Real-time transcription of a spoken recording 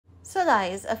So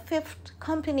guys, a fifth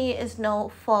company is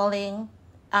now falling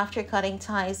after cutting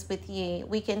ties with Ye.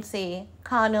 We can say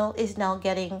Kano is now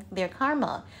getting their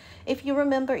karma. If you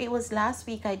remember, it was last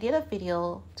week I did a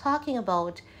video talking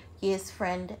about Ye's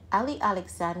friend Ali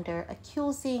Alexander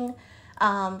accusing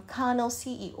Kano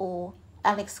CEO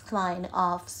Alex Klein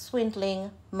of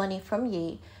swindling money from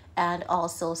Ye and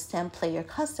also STEM player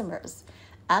customers.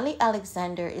 Ali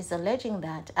Alexander is alleging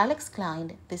that Alex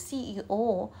Klein, the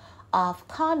CEO of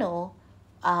Kano,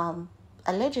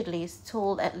 allegedly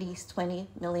stole at least $20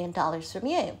 million from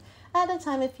you. At the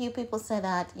time, a few people said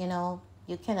that,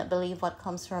 you cannot believe what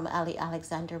comes from Ali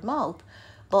Alexander's mouth.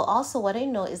 But also what I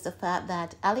know is the fact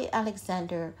that Ali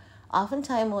Alexander,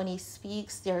 oftentimes when he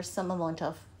speaks, there's some amount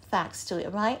of facts to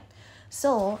it, right?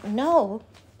 So now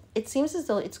it seems as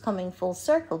though it's coming full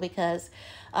circle because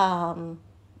Kano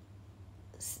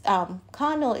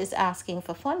is asking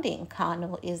for funding.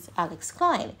 Kano is Alex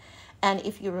Klein. And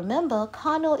if you remember,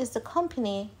 Kano is the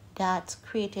company that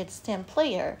created STEM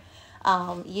Player.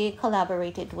 Ye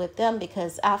collaborated with them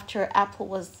because after Apple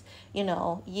was,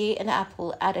 Ye and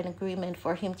Apple had an agreement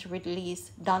for him to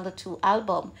release Donda 2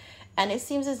 album. And it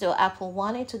seems as though Apple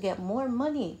wanted to get more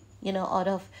money, out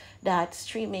of that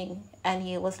streaming. And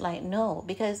Ye was like, no,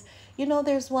 because,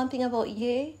 there's one thing about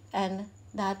Ye, and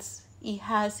that's he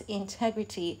has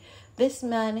integrity. This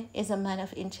man is a man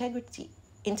of integrity,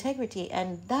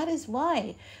 and that is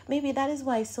why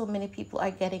so many people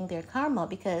are getting their karma,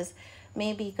 because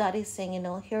maybe God is saying,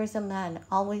 here's a man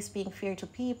always being fair to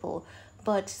people,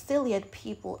 but still yet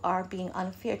people are being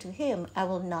unfair to him. I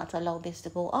will not allow this to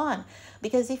go on,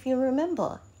 because if you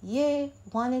remember, Ye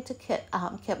wanted to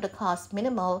keep the cost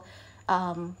minimal.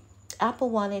 Apple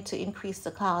wanted to increase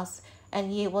the cost,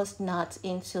 and Ye was not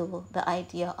into the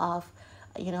idea of,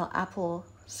 Apple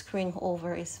screwing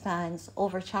over his fans,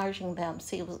 overcharging them.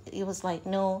 So it was like,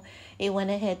 no, he went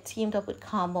ahead, teamed up with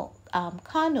Kano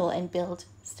and built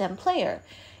STEM Player.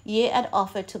 Ye had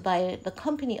offered to buy the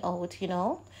company out,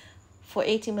 for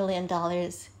 $80 million,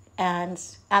 and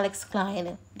Alex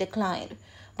Klein declined.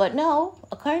 But now,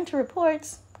 according to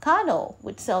reports, Kano,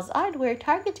 which sells hardware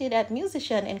targeted at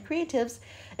musicians and creatives,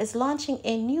 is launching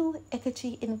a new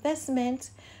equity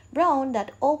investment round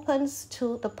that opens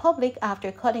to the public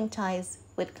after cutting ties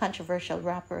with controversial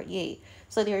rapper Ye.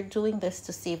 So they're doing this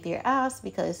to save their ass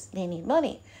because they need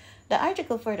money. The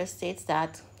article further states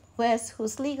that West,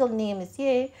 whose legal name is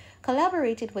Ye,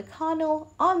 collaborated with Kano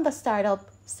on the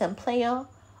startup STEM Player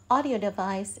audio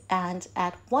device, and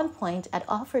at one point had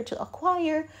offered to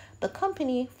acquire the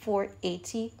company for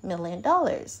 $80 million.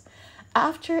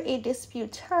 After a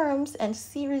dispute terms and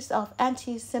series of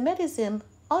anti-Semitism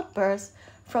outbursts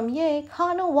from Ye,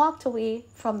 Kano walked away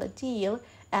from the deal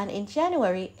and in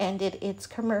January ended its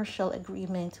commercial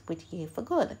agreement with Ye for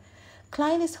good.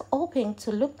 Klein is hoping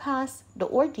to look past the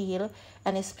ordeal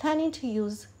and is planning to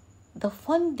use the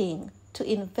funding to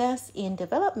invest in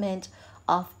development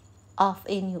of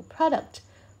a new product,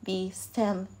 the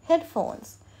STEM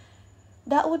headphones.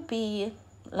 That would be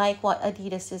like what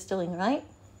Adidas is doing, right?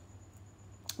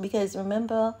 Because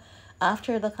remember,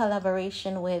 after the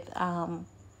collaboration with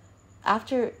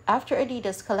after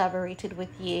Adidas collaborated with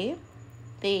Ye,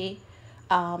 they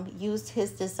used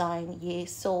his design. Ye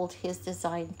sold his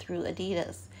design through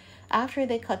Adidas. After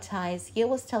they cut ties, Ye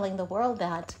was telling the world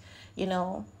that,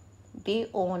 they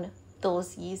own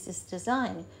those Yeezy's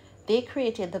design. They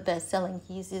created the best-selling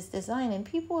Yeezy's design, and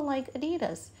people were like,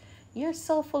 Adidas, you're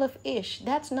so full of ish.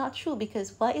 That's not true,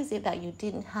 because why is it that you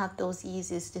didn't have those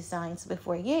Yeezy's designs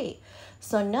before Ye?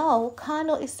 So now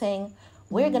Kano is saying,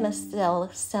 we're going to sell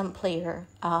STEM Player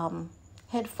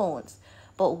headphones.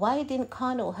 But why didn't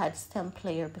Kano had STEM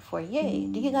Player before Ye?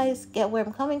 Do you guys get where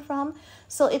I'm coming from?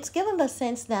 So it's given the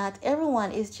sense that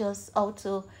everyone is just out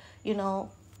to,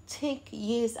 take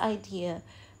Ye's idea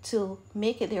to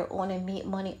make it their own and make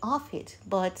money off it.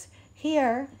 But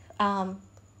here,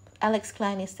 Alex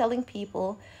Klein is telling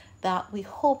people that we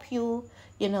hope you,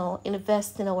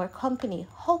 invest in our company.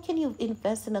 How can you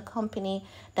invest in a company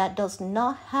that does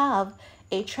not have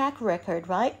a track record,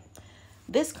 right?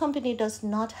 This company does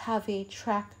not have a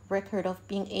track record of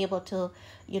being able to,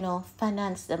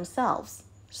 finance themselves.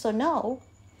 So now,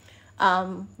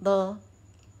 the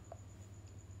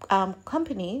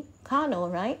company, Kano,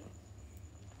 right?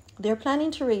 They're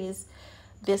planning to raise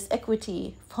this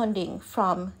equity funding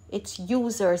from its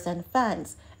users and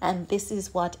fans. And this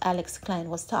is what Alex Klein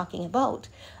was talking about.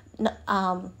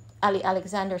 Ali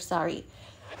Alexander, sorry.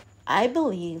 I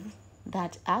believe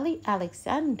that Ali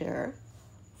Alexander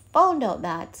found out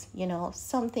that,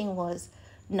 something was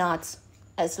not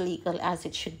as legal as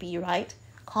it should be, right?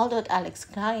 Called out Alex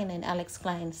Klein, and Alex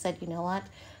Klein said, you know what?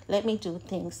 Let me do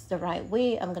things the right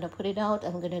way. I'm going to put it out.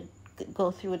 I'm going to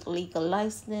go through the legal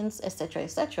license, etc.,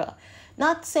 etc.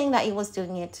 Not saying that he was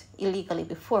doing it illegally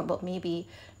before, but maybe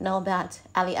now that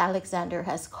Ali Alexander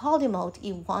has called him out,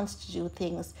 he wants to do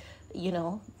things, you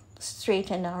know,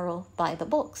 straight and narrow by the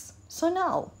books. So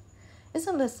now,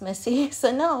 isn't this messy?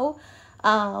 So now,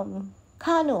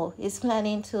 Kano is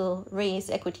planning to raise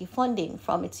equity funding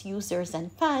from its users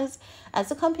and fans as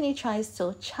the company tries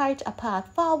to chart a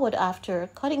path forward after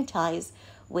cutting ties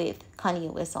with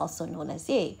Kanye West, also known as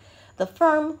Ye. The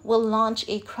firm will launch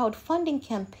a crowdfunding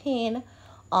campaign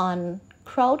on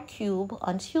Crowdcube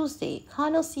on Tuesday.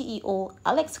 Kano CEO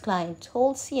Alex Klein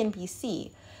told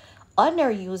CNBC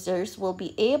ordinary users will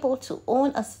be able to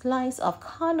own a slice of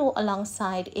Kano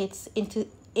alongside its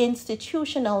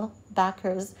institutional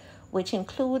backers, which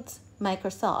includes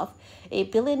Microsoft, a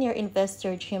billionaire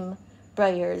investor Jim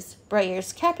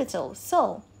Breyer's Capital.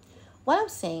 So, what I'm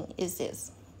saying is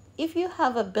this. If you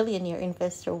have a billionaire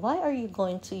investor, why are you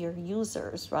going to your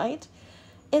users, right?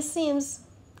 It seems,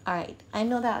 all right, I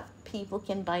know that people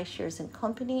can buy shares in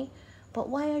company, but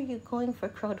why are you going for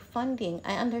crowdfunding?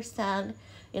 I understand,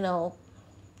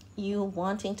 you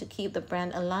wanting to keep the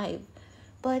brand alive,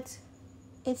 but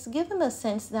it's given the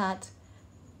sense that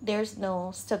there's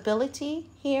no stability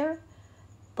here.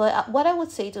 But what I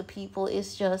would say to people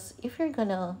is just, if you're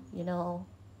gonna,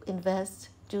 invest,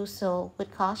 do so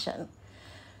with caution.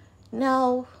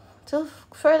 Now, to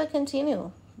further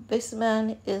continue, this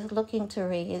man is looking to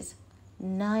raise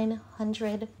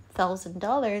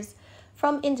 $900,000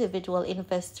 from individual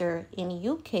investor in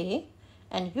UK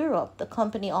and Europe. The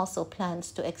company also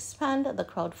plans to expand the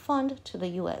crowdfund to the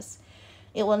US.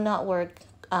 It will not work,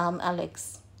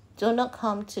 Alex. Do not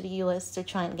come to the US to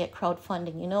try and get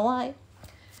crowdfunding. You know why?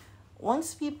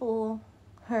 Once people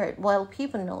heard, well,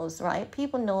 people knows, right?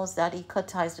 People knows that he cut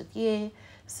ties with Ye,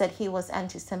 said he was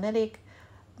anti-Semitic.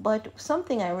 But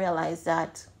something I realized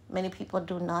that many people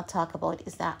do not talk about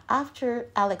is that after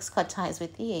Alex cut ties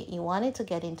with Ye, he wanted to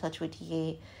get in touch with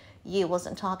Ye. Ye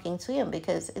wasn't talking to him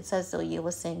because it's as though Ye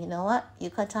was saying, you know what? You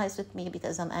cut ties with me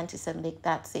because I'm anti-Semitic.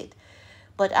 That's it.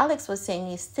 But Alex was saying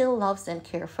he still loves and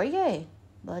cares for Ye.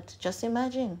 But just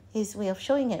imagine his way of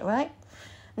showing it, right?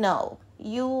 No,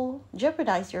 you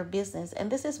jeopardize your business,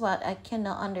 and this is what I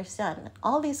cannot understand.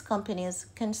 All these companies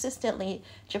consistently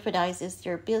jeopardizes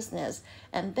their business,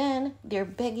 and then they're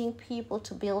begging people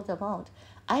to bail them out.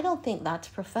 I don't think that's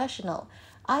professional.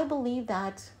 I believe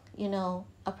that, a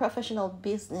professional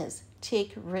business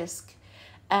take risk,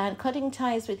 and cutting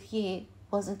ties with Ye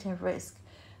wasn't a risk.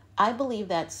 I believe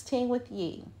that staying with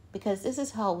Ye, because this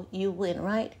is how you win,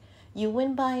 right? You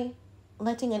win by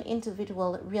letting an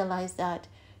individual realize that,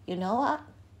 you know what,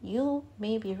 you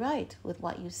may be right with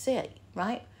what you say,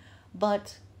 right?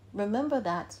 But remember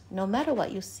that no matter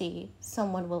what you say,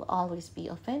 someone will always be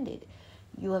offended.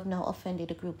 You have now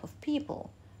offended a group of people.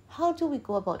 How do we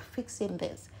go about fixing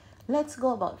this? Let's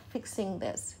go about fixing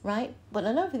this, right? But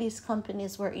none of these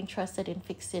companies were interested in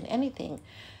fixing anything.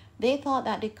 They thought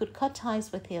that they could cut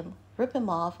ties with him, rip him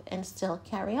off, and still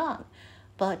carry on.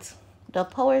 But the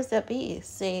powers that be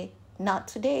say, not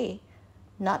today.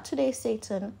 Not today,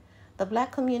 Satan. The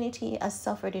black community has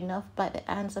suffered enough by the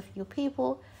hands of you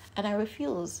people, and I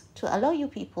refuse to allow you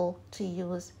people to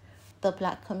use the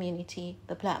black community,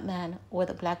 the black man, or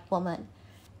the black woman.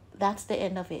 That's the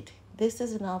end of it. This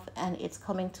is enough, and it's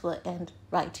coming to an end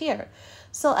right here.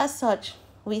 So as such,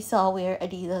 we saw where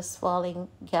Adidas falling,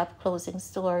 Gap closing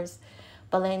stores,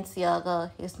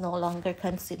 Balenciaga is no longer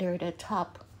considered a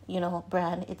top,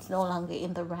 brand. It's no longer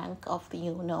in the rank of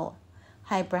the,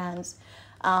 high brands.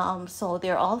 So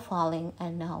they're all falling,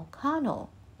 and now Kano.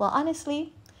 Well,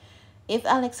 honestly, if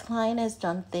Alex Klein has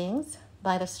done things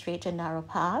by the straight and narrow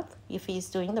path, if he's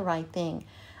doing the right thing,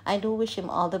 I do wish him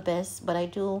all the best, but I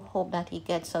do hope that he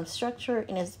gets some structure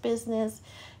in his business,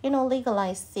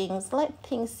 legalize things, let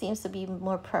things seems to be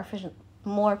more professional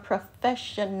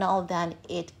than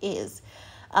it is.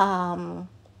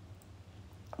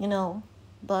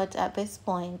 But at this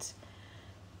point,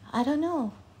 I don't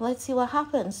know. Let's see what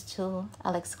happens to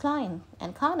Alex Klein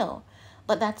and Kano.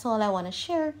 But that's all I want to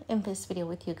share in this video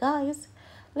with you guys.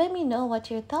 Let me know what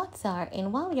your thoughts are,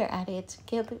 and while you're at it,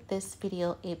 give this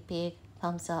video a big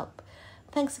thumbs up.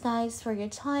 Thanks guys for your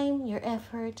time, your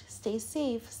effort. Stay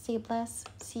safe, stay blessed.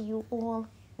 See you all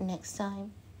next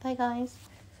time. Bye guys.